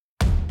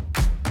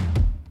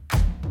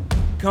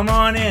Come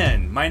on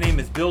in. My name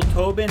is Bill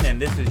Tobin,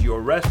 and this is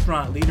your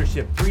Restaurant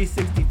Leadership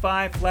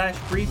 365 Flash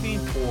Briefing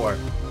for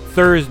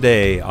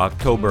Thursday,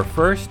 October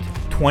 1st,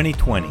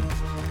 2020.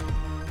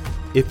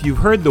 If you've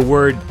heard the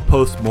word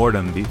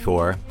postmortem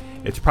before,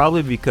 it's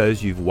probably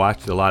because you've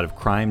watched a lot of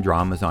crime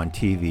dramas on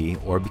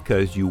TV or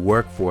because you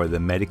work for the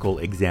medical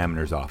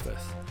examiner's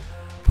office.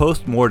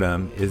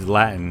 Postmortem is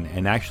Latin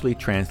and actually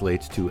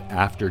translates to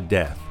after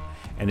death,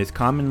 and is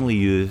commonly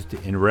used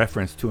in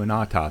reference to an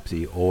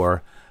autopsy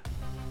or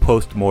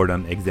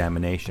postmortem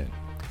examination.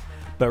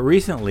 But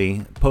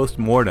recently,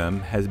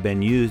 postmortem has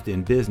been used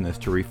in business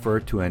to refer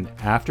to an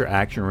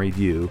after-action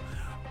review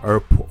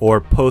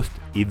or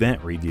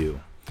post-event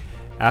review.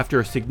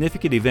 After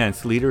significant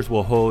events, leaders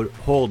will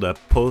hold a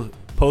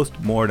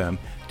postmortem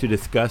to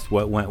discuss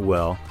what went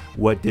well,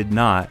 what did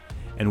not,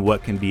 and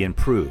what can be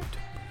improved.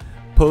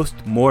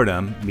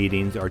 Post-mortem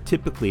meetings are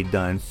typically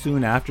done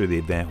soon after the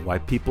event while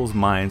people's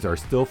minds are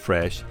still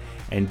fresh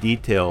and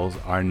details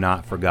are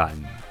not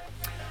forgotten.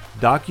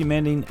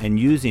 Documenting and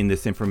using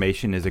this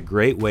information is a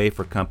great way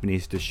for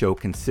companies to show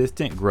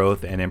consistent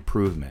growth and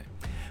improvement,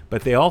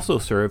 but they also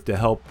serve to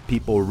help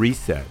people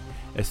reset,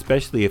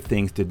 especially if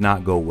things did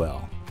not go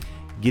well.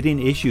 Getting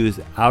issues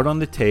out on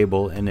the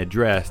table and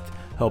addressed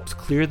helps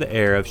clear the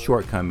air of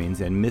shortcomings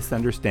and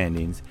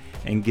misunderstandings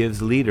and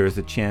gives leaders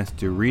a chance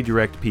to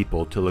redirect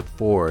people to look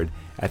forward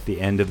at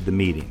the end of the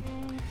meeting.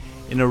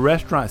 In a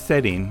restaurant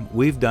setting,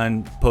 we've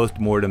done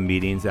post-mortem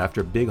meetings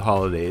after big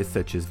holidays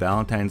such as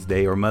Valentine's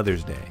Day or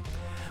Mother's Day.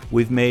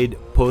 We've made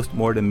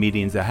post-mortem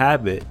meetings a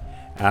habit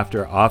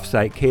after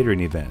off-site catering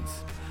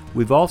events.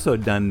 We've also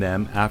done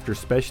them after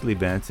special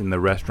events in the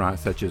restaurant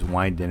such as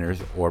wine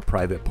dinners or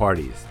private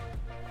parties.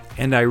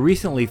 And I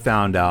recently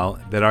found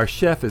out that our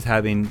chef is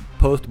having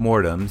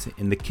post-mortems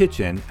in the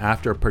kitchen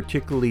after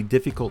particularly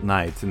difficult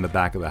nights in the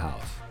back of the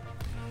house.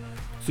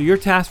 So your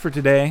task for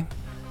today?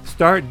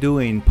 Start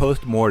doing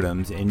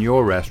post-mortems in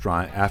your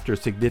restaurant after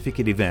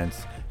significant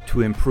events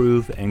to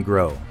improve and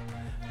grow.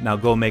 Now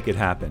go make it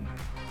happen.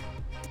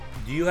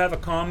 Do you have a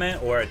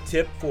comment or a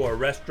tip for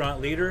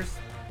restaurant leaders?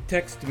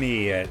 Text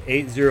me at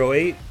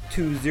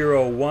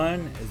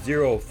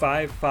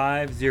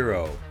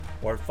 808-201-0550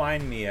 or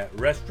find me at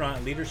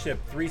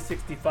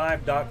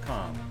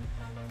restaurantleadership365.com.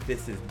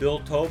 This is Bill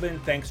Tobin.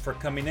 Thanks for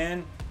coming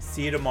in.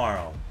 See you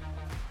tomorrow.